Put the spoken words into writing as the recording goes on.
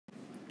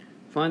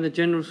Find the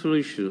general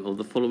solution of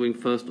the following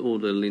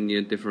first-order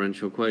linear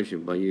differential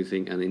equation by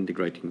using an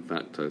integrating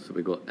factor. So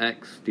we've got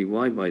x dy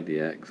by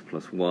dx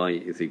plus y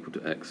is equal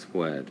to x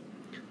squared.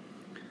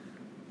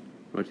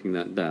 Writing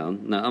that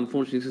down. Now,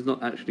 unfortunately, this is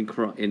not actually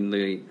in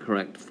the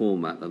correct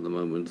format at the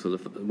moment, so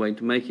the way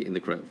to make it in the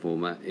correct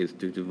format is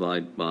to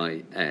divide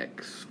by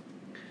x,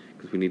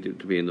 because we need it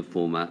to be in the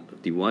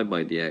format dy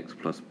by dx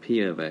plus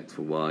p of x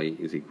for y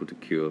is equal to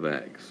q of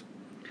x.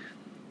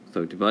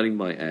 So dividing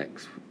by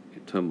x,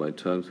 term by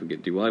term, so we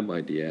get dy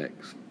by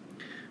dx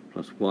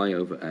plus y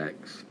over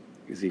x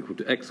is equal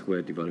to x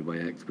squared divided by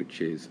x,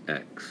 which is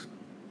x.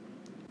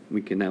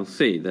 We can now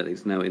see that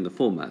it's now in the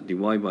format dy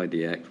by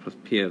dx plus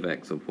p of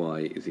x of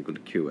y is equal to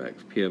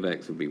qx. P of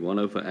x will be 1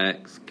 over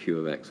x, q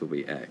of x will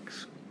be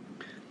x.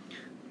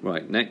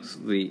 Right,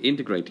 next the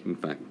integrating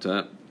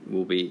factor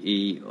will be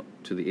e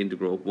to the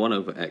integral of 1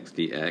 over x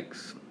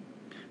dx.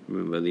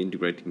 Remember, the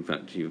integrating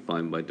factor you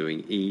find by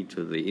doing e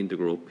to the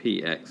integral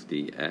px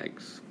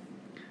dx,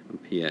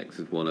 and px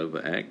is 1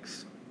 over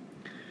x.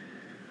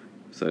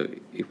 So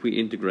if we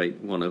integrate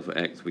 1 over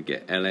x, we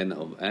get ln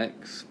of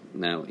x.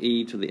 Now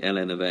e to the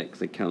ln of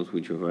x, it cancels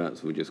each other out,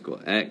 so we just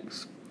got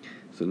x.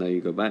 So now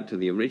you go back to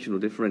the original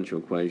differential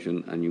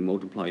equation and you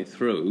multiply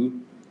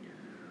through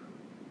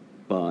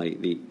by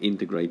the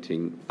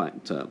integrating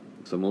factor.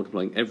 So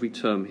multiplying every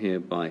term here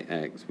by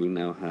x, we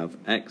now have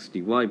x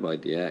dy by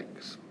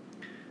dx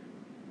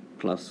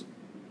plus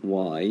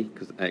y,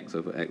 because x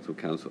over x will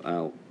cancel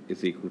out,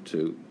 is equal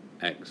to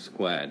x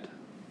squared.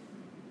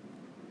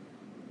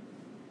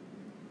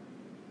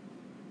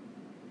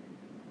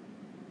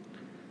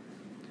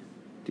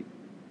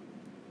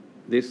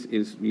 This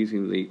is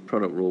using the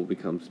product rule,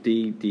 becomes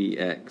d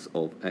dx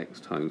of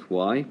x times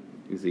y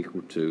is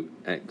equal to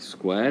x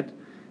squared,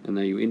 and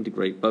now you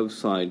integrate both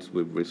sides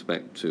with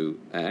respect to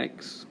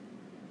x.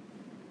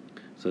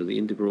 So the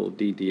integral of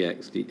d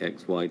dx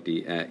dxy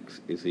dx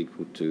is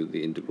equal to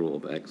the integral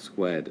of x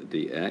squared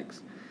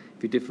dx.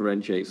 If you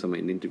differentiate something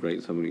and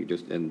integrate something, you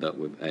just end up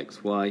with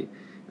xy,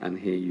 and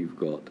here you've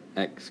got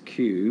x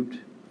cubed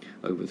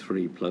over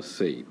 3 plus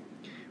c.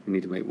 We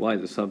need to make y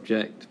the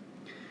subject.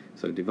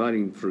 So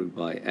dividing through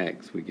by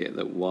x, we get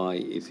that y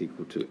is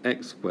equal to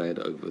x squared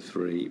over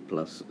 3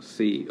 plus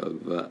c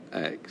over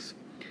x,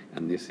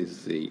 and this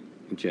is the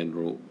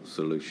general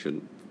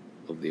solution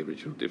of the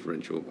original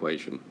differential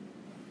equation.